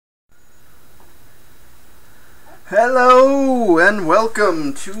Hello and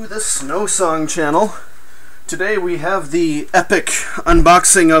welcome to the Snowsong channel. Today we have the epic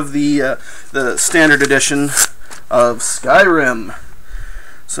unboxing of the standard edition of Skyrim.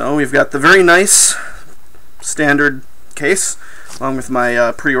 So we've got the very nice standard case along with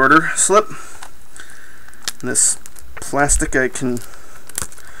my pre-order slip. And this plastic I can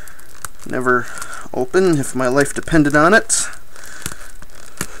never open if my life depended on it.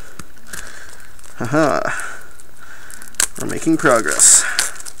 Haha. We're making progress.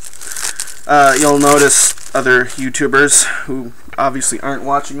 You'll notice other YouTubers who obviously aren't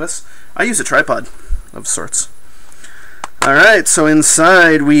watching this. I use a tripod of sorts. Alright, so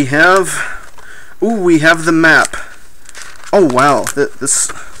inside we have the map. Oh wow,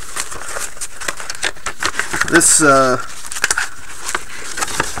 this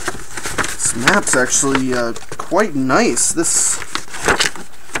map's actually quite nice. This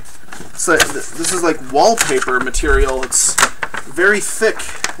is like wallpaper material. It's very thick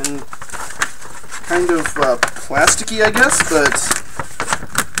and kind of plasticky, I guess, but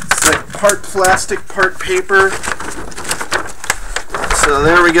it's like part plastic, part paper. So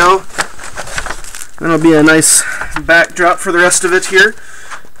there we go. That'll be a nice backdrop for the rest of it here.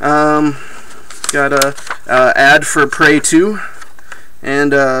 Got a ad for Prey 2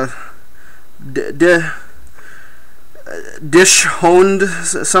 and Dish Honed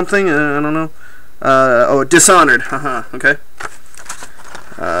something, I don't know. Oh, Dishonored, haha, okay.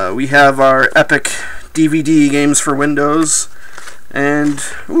 We have our epic DVD games for Windows, and,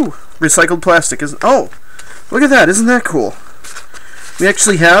 ooh, recycled plastic. Oh, look at that, isn't that cool? We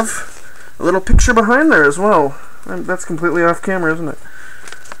actually have a little picture behind there as well. That's completely off camera, isn't it?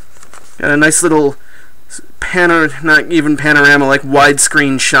 Got a nice little not even panorama, like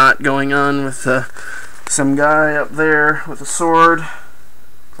widescreen shot going on with some guy up there with a sword.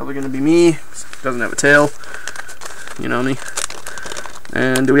 Probably gonna be me. Doesn't have a tail. You know me.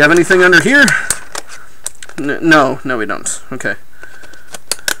 And do we have anything under here? No, we don't. Okay.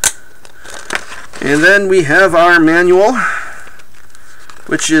 And then we have our manual,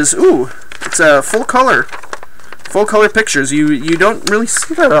 which is, ooh, it's a full color pictures. You don't really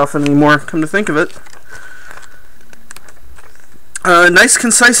see that often anymore, come to think of it. Nice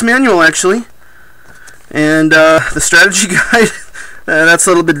concise manual, actually. And the strategy guide, that's a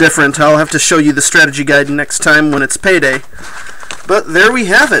little bit different. I'll have to show you the strategy guide next time when it's payday. But there we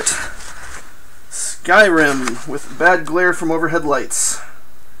have it. Skyrim with bad glare from overhead lights.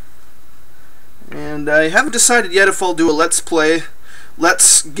 And I haven't decided yet if I'll do a Let's Play.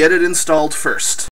 Let's get it installed first.